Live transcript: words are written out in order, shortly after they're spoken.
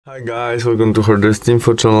Hi guys, welcome to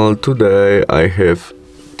HardReset.Info channel. Today I have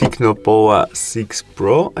TECNO Pova 6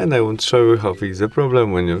 Pro and I want to show you how to fix the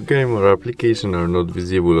problem when your game or application are not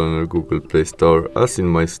visible on your Google Play Store, as in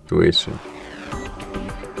my situation.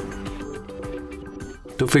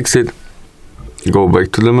 To fix it, go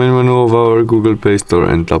back to the main menu of our Google Play Store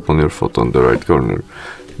and tap on your photo on the right corner.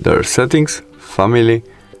 There are settings, family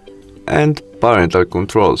and parental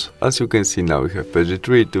controls. As you can see, now we have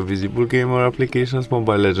PG3 to visible game or applications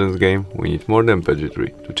Mobile Legends game. We need more than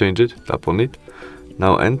PG3. To change it, tap on it.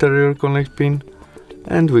 Now enter your connect pin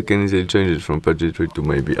and we can easily change it from PG3 to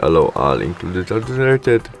maybe allow all included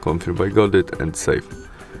HardReset, confirm I got it and save.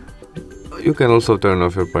 You can also turn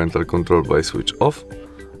off your parental control by switch off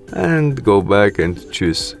and go back and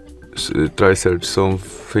choose try search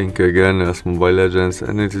something again as Mobile Legends,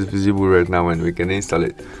 and it is visible right now and we can install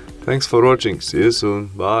it. Thanks for watching, see you soon,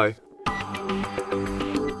 bye!